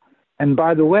future. And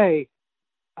by the way,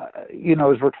 as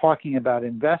we're talking about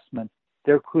investment,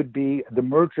 the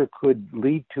merger could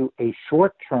lead to a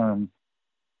short-term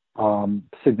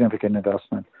significant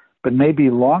investment, but maybe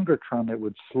longer term it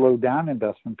would slow down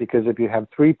investment, because if you have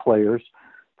three players,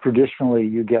 traditionally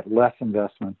you get less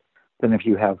investment than if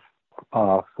you have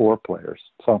four players.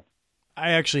 So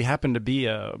I actually happen to be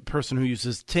a person who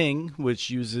uses Ting, which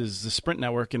uses the Sprint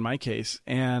network in my case.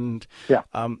 And yeah.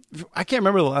 I can't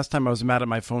remember the last time I was mad at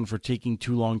my phone for taking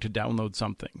too long to download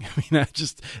something. I mean,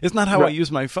 it's not how I use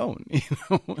my phone.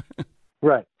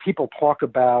 Right. People talk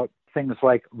about things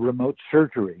like remote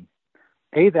surgery.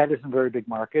 A, that isn't a very big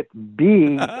market. B,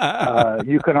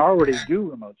 you can already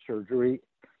do remote surgery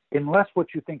unless what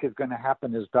you think is going to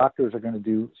happen is doctors are going to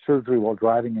do surgery while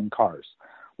driving in cars.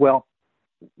 Well,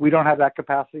 we don't have that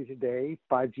capacity today.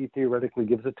 5G theoretically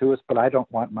gives it to us, but I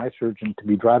don't want my surgeon to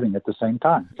be driving at the same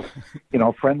time.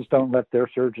 Friends don't let their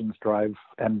surgeons drive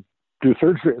and do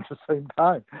surgery at the same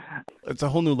time. It's a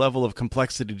whole new level of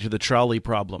complexity to the trolley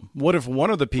problem. What if one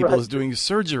of the people is doing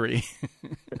surgery?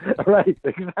 Right,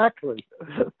 exactly.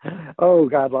 Oh,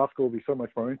 God, law school will be so much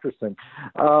more interesting.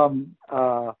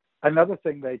 Another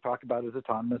thing they talk about is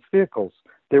autonomous vehicles.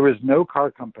 There is no car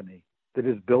company that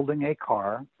is building a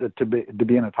car that to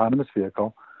be an autonomous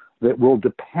vehicle that will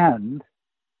depend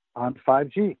on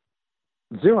 5G.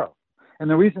 Zero. And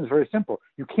the reason is very simple.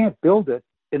 You can't build it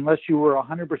unless you were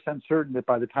 100% certain that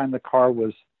by the time the car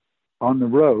was on the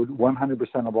road,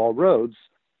 100% of all roads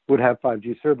would have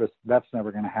 5G service. That's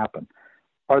never going to happen.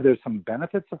 Are there some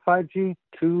benefits of 5G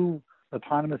to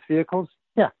autonomous vehicles?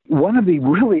 Yeah. One of the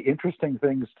really interesting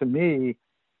things to me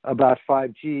about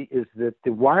 5G is that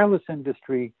the wireless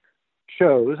industry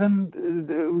shows, and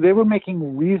they were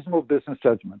making reasonable business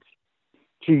judgments,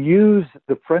 to use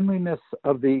the friendliness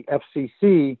of the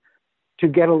FCC to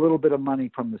get a little bit of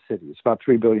money from the cities, about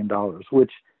 $3 billion,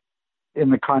 which in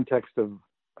the context of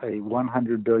a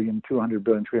 $100 billion, $200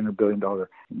 billion, $300 billion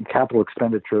capital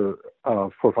expenditure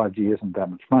for 5G isn't that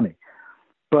much money.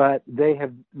 But they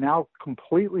have now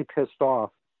completely pissed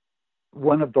off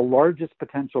one of the largest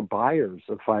potential buyers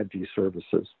of 5G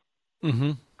services,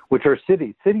 which are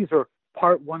cities. Cities are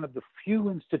one of the few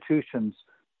institutions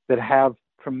that have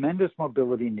tremendous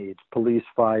mobility needs, police,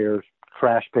 fire,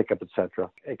 trash pickup, etc.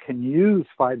 It can use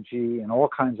 5G in all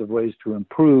kinds of ways to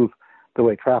improve the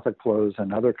way traffic flows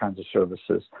and other kinds of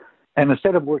services. And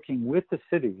instead of working with the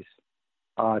cities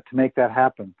to make that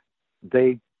happen,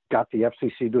 they got the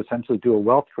FCC to essentially do a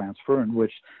wealth transfer in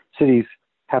which cities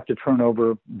have to turn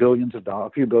over billions of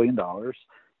dollars, a few $1 billion,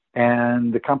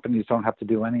 and the companies don't have to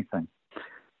do anything.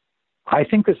 I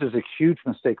think this is a huge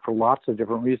mistake for lots of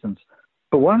different reasons.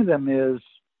 But one of them is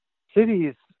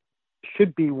cities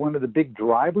should be one of the big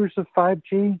drivers of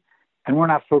 5G, and we're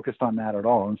not focused on that at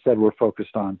all. Instead, we're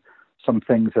focused on some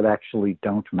things that actually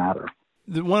don't matter.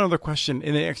 The one other question,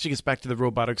 and it actually gets back to the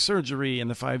robotic surgery and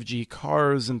the 5G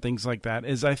cars and things like that,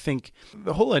 is I think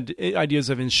the whole ideas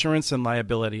of insurance and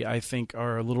liability, I think,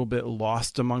 are a little bit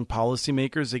lost among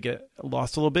policymakers. They get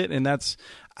lost a little bit. And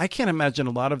I can't imagine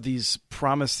a lot of these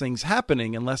promised things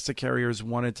happening unless the carriers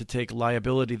wanted to take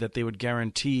liability that they would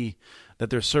guarantee that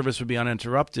their service would be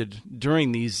uninterrupted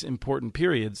during these important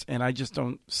periods. And I just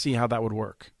don't see how that would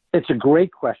work. It's a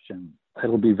great question.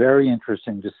 It'll be very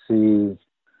interesting to see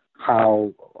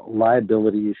how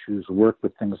liability issues work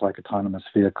with things like autonomous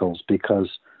vehicles, because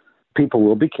people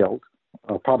will be killed.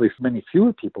 Probably many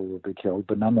fewer people will be killed,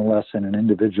 but nonetheless, in an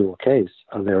individual case,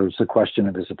 there's a question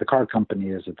of, is it the car company?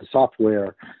 Is it the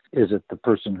software? Is it the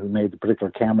person who made the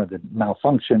particular camera that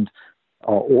malfunctioned?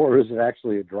 Or is it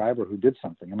actually a driver who did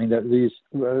something? I mean,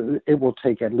 it will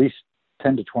take at least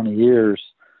 10 to 20 years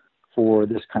for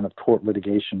this kind of tort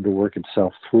litigation to work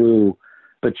itself through.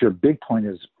 But your big point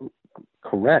is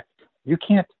correct. You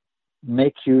can't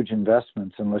make huge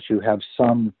investments unless you have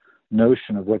some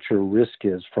notion of what your risk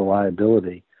is for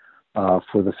liability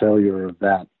for the failure of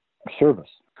that service.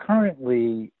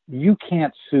 Currently, you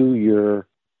can't sue your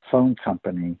phone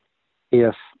company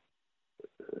if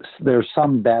there's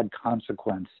some bad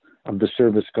consequence of the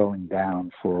service going down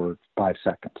for 5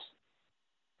 seconds.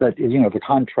 But, the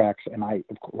contracts, and I,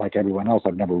 like everyone else,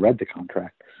 I've never read the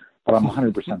contract, but I'm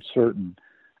 100% certain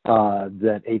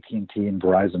that AT&T and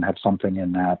Verizon have something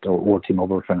in that, or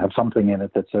T-Mobile have something in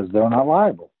it that says they're not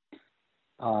liable.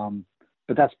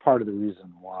 But that's part of the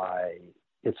reason why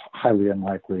it's highly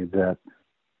unlikely that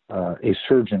a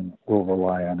surgeon will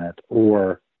rely on it,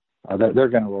 or that they're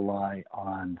going to rely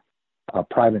on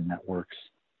private networks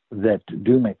that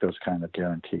do make those kind of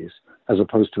guarantees, as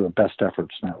opposed to a best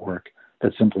efforts network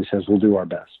that simply says, we'll do our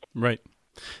best. Right.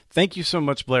 Thank you so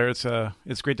much, Blair.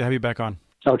 It's great to have you back on.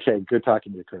 Okay, good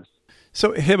talking to you, Chris.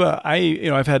 So, Hiba,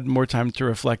 I've had more time to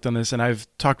reflect on this, and I've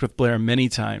talked with Blair many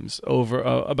times over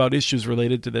about issues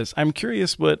related to this. I'm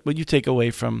curious what you take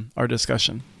away from our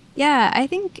discussion. Yeah, I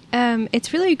think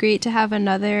it's really great to have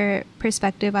another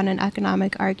perspective on an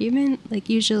economic argument. Like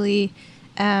usually,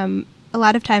 a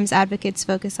lot of times advocates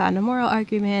focus on a moral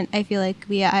argument. I feel like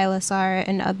we at ILSR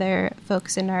and other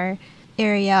folks in our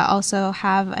area also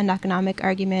have an economic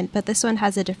argument, but this one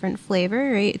has a different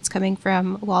flavor, right? It's coming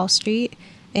from Wall Street.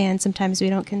 and sometimes we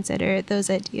don't consider those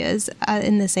ideas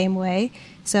in the same way.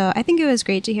 So I think it was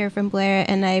great to hear from Blair,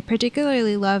 and I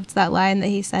particularly loved that line that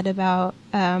he said about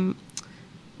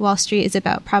Wall Street is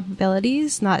about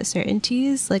probabilities, not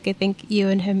certainties. Like, I think you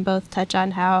and him both touch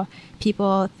on how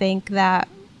people think that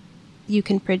you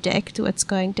can predict what's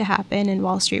going to happen and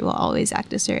Wall Street will always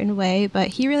act a certain way. But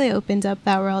he really opened up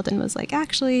that world and was like,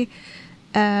 actually,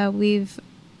 we've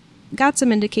got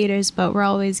some indicators, but we're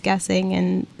always guessing,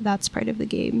 and that's part of the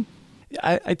game.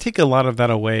 I take a lot of that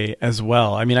away as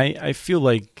well. I mean, I feel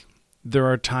like there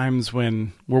are times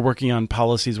when we're working on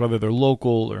policies, whether they're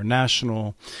local or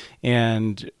national,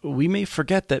 and we may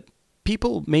forget that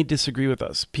people may disagree with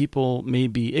us. People may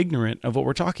be ignorant of what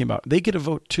we're talking about. They get a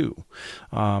vote too.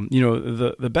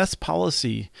 The best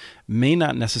policy may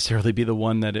not necessarily be the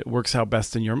one that it works out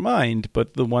best in your mind,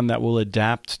 but the one that will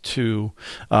adapt to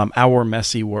our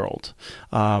messy world.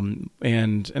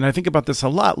 And I think about this a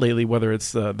lot lately, whether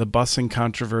it's the busing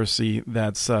controversy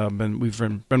that's we've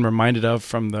been reminded of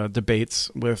from the debates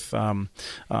with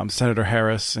Senator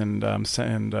Harris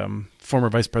and former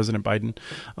Vice President Biden.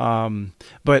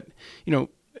 But,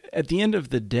 at the end of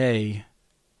the day,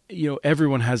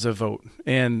 everyone has a vote.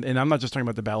 And I'm not just talking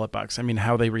about the ballot box. I mean,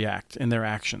 how they react in their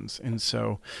actions. And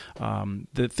so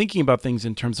the thinking about things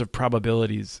in terms of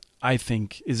probabilities, I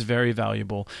think, is very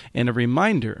valuable, and a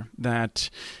reminder that,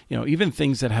 even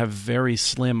things that have very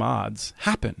slim odds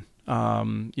happen.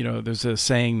 There's a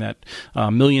saying that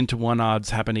 1,000,000 to 1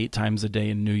 odds happen 8 times a day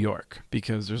in New York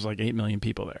because there's like 8 million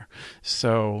people there.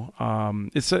 So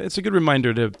it's a good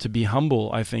reminder to be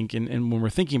humble, I think, and when we're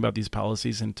thinking about these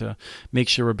policies, and to make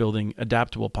sure we're building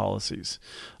adaptable policies.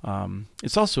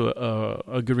 It's also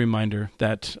a good reminder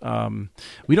that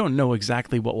we don't know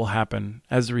exactly what will happen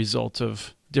as a result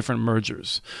of different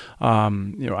mergers.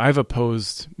 I've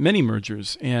opposed many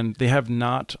mergers, and they have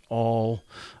not all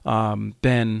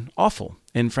been awful.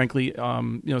 And frankly,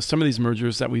 some of these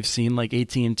mergers that we've seen, like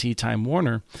AT&T, Time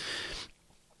Warner,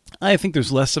 I think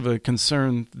there's less of a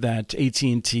concern that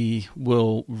AT&T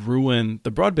will ruin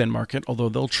the broadband market, although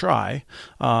they'll try,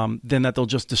 than that they'll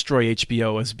just destroy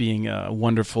HBO as being a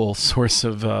wonderful source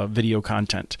of video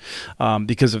content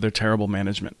because of their terrible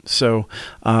management. So,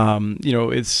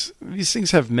 these things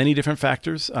have many different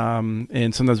factors,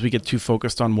 and sometimes we get too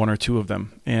focused on one or two of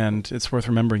them, and it's worth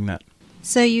remembering that.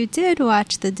 So you did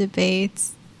watch the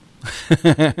debates.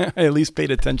 I at least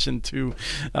paid attention to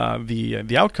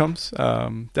the outcomes.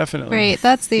 Definitely. Right,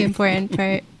 that's the important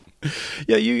part.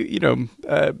 Yeah,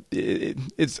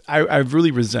 I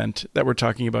really resent that we're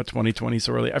talking about 2020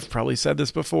 so early. I've probably said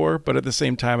this before, but at the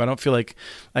same time, I don't feel like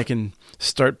I can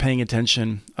start paying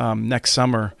attention next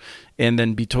summer and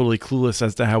then be totally clueless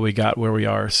as to how we got where we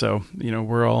are. So,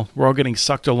 we're all getting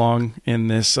sucked along in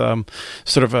this sort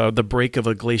of the break of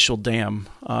a glacial dam.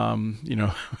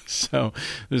 So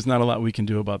there's not a lot we can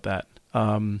do about that.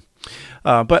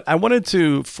 But I wanted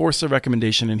to force a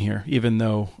recommendation in here, even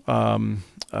though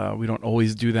we don't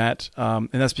always do that. And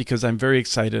that's because I'm very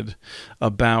excited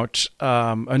about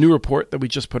a new report that we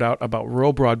just put out about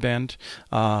rural broadband.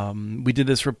 We did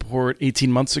this report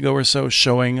 18 months ago or so,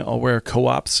 showing where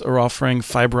co-ops are offering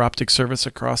fiber optic service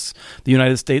across the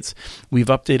United States. We've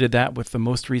updated that with the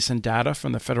most recent data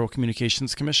from the Federal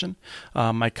Communications Commission.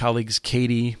 My colleagues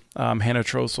Katie, Hannah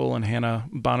Trossel, and Hannah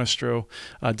Bonestro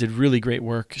did really great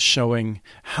work showing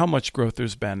how much growth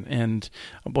there's been. And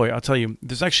boy, I'll tell you,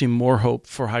 there's actually more hope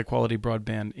for high-quality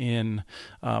broadband in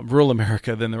rural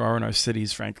America than there are in our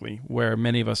cities, frankly, where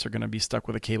many of us are going to be stuck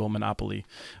with a cable monopoly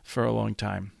for a long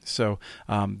time. So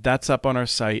that's up on our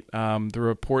site. The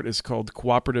report is called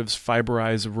Cooperatives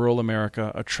Fiberize Rural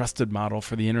America, a Trusted Model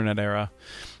for the Internet Era.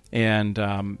 And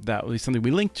that will be something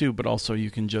we link to, but also you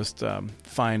can just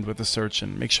find with a search,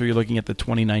 and make sure you're looking at the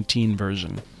 2019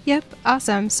 version. Yep,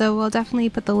 awesome. So we'll definitely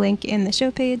put the link in the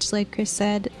show page, like Chris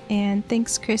said. And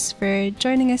thanks, Chris, for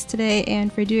joining us today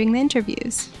and for doing the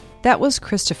interviews. That was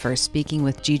Christopher speaking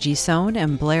with Gigi Sohn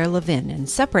and Blair Levin in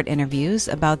separate interviews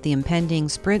about the impending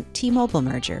Sprint T-Mobile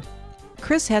merger.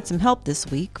 Chris had some help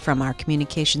this week from our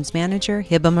communications manager,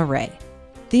 Hibba Murray.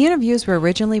 The interviews were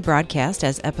originally broadcast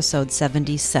as episode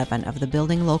 77 of the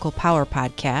Building Local Power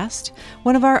podcast,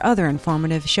 one of our other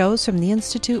informative shows from the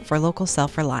Institute for Local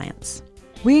Self-Reliance.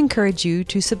 We encourage you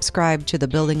to subscribe to the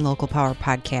Building Local Power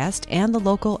podcast and the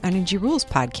Local Energy Rules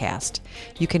podcast.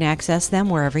 You can access them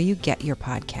wherever you get your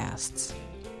podcasts.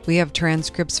 We have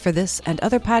transcripts for this and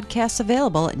other podcasts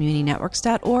available at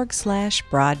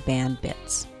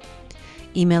muninetworks.org/broadbandbits.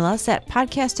 Email us at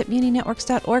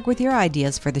podcast@muninetworks.org with your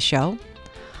ideas for the show.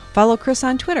 Follow Chris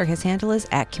on Twitter. His handle is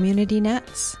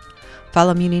 @CommunityNets.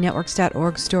 Follow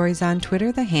muninetworks.org stories on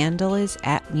Twitter. The handle is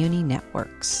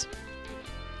 @muninetworks.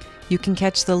 You can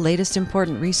catch the latest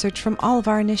important research from all of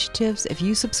our initiatives if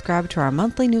you subscribe to our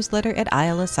monthly newsletter at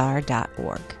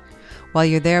ilsr.org. While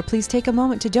you're there, please take a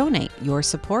moment to donate. Your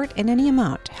support in any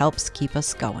amount helps keep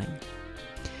us going.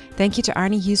 Thank you to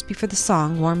Arnie Huseby for the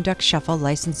song Warm Duck Shuffle,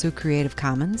 licensed through Creative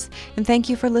Commons. And thank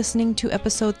you for listening to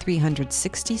episode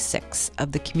 366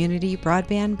 of the Community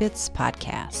Broadband Bits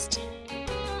podcast.